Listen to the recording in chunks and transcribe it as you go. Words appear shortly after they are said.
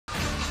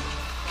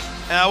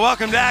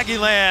Welcome to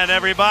Aggieland,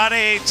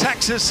 everybody.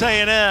 Texas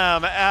A&M,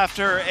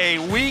 after a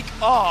week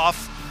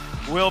off,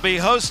 will be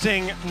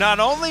hosting not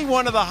only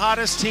one of the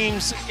hottest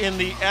teams in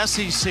the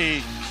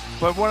SEC,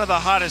 but one of the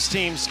hottest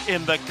teams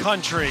in the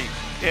country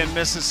in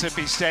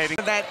Mississippi State.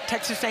 That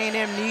Texas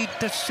A&M need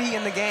to see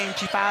in the game.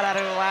 She fouled out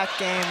of the last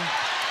game.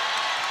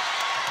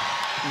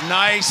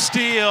 Nice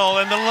steal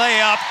and the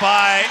layup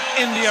by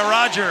India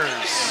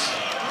Rogers.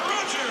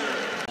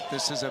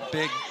 This is a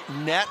big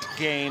net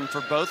gain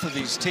for both of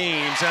these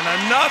teams,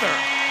 and another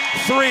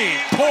three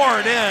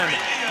poured in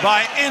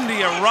by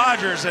India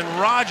Rogers, and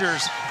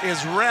Rogers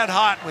is red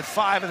hot with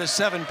 5 of the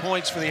 7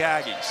 points for the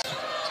Aggies.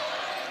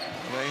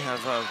 They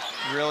have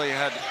really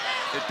had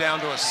it down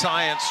to a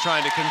science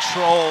trying to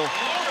control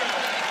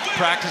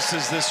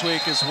practices this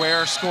week as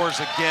Ware scores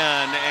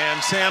again,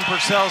 and Sam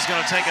Purcell's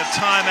going to take a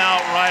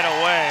timeout right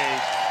away,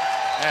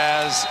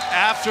 as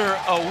after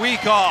a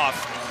week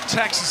off,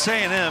 Texas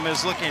A&M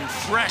is looking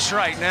fresh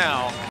right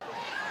now.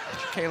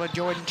 Kayla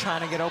Jordan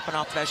trying to get open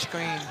off that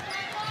screen.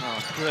 Oh,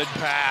 good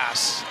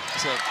pass.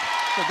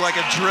 Looked like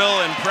a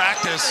drill in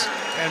practice,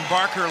 and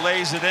Barker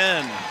lays it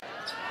in.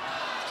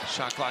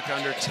 Shot clock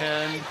under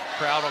 10.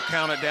 Crowd will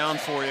count it down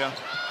for you.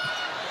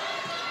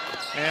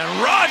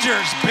 And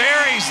Rogers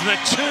buries the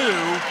 2.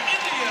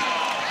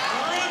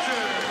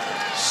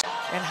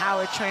 And how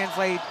it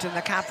translates and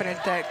the confidence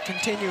that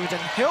continues.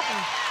 And Hilton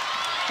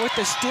with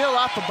the steal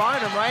off of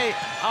Barnum, right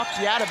off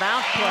the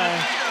out-of-bounds play.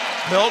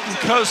 Hilton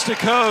coast to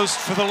coast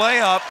for the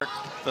layup.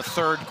 The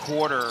third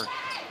quarter,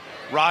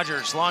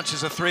 Rogers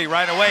launches a 3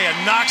 right away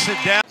and knocks it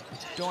down.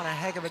 Doing a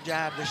heck of a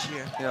job this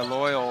year. Yeah,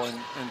 loyal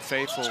and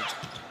faithful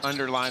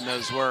underline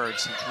those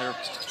words. They're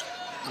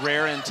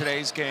rare in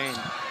today's game.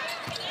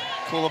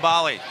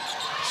 Coulibaly,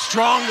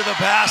 strong to the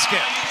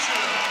basket.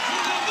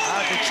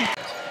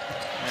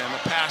 And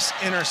the pass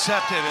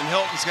intercepted, and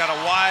Hilton's got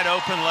a wide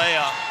open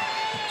layup.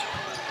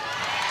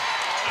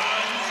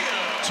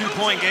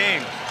 2-point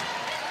game.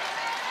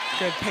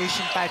 Good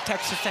patience by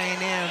Texas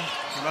A&M.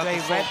 They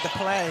read the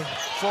play.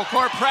 Full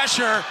court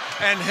pressure,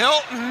 and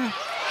Hilton,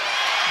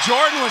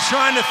 Jordan was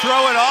trying to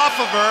throw it off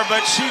of her,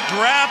 but she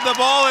grabbed the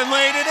ball and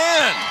laid it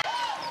in.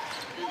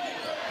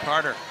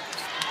 Carter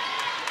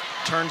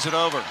turns it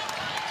over.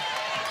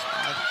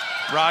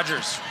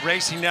 Rogers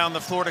racing down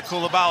the floor to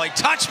Coulibaly.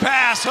 Touch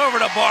pass over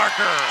to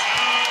Barker.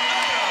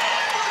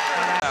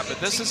 Yeah, but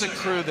this is a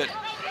crew that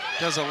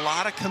does a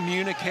lot of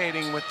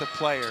communicating with the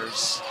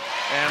players.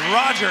 And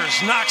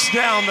Rogers knocks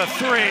down the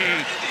 3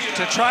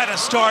 to try to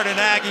start an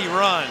Aggie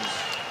run.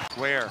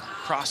 Ware,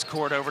 cross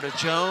court over to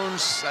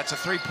Jones. That's a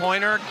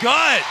 3-pointer.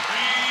 Good!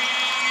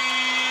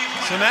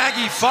 Some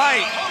Aggie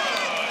fight.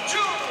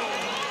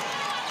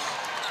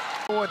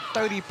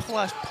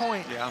 30-plus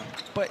points. Yeah.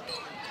 But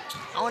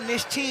on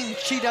this team,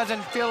 she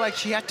doesn't feel like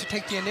she has to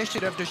take the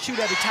initiative to shoot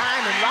every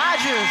time. And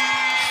Rogers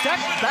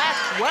steps back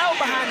well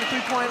behind the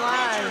 3-point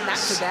line and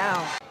knocks it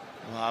down.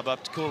 Lob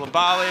up to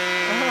Coulibaly,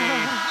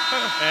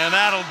 and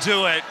that'll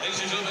do it.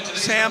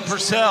 Sam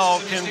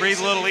Purcell can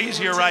breathe a little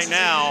easier right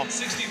now,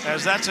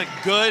 as that's a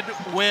good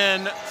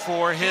win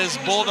for his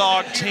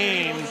Bulldog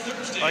team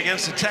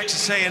against the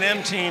Texas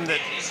A&M team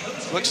that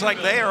looks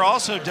like they are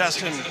also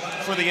destined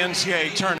for the NCAA tournament.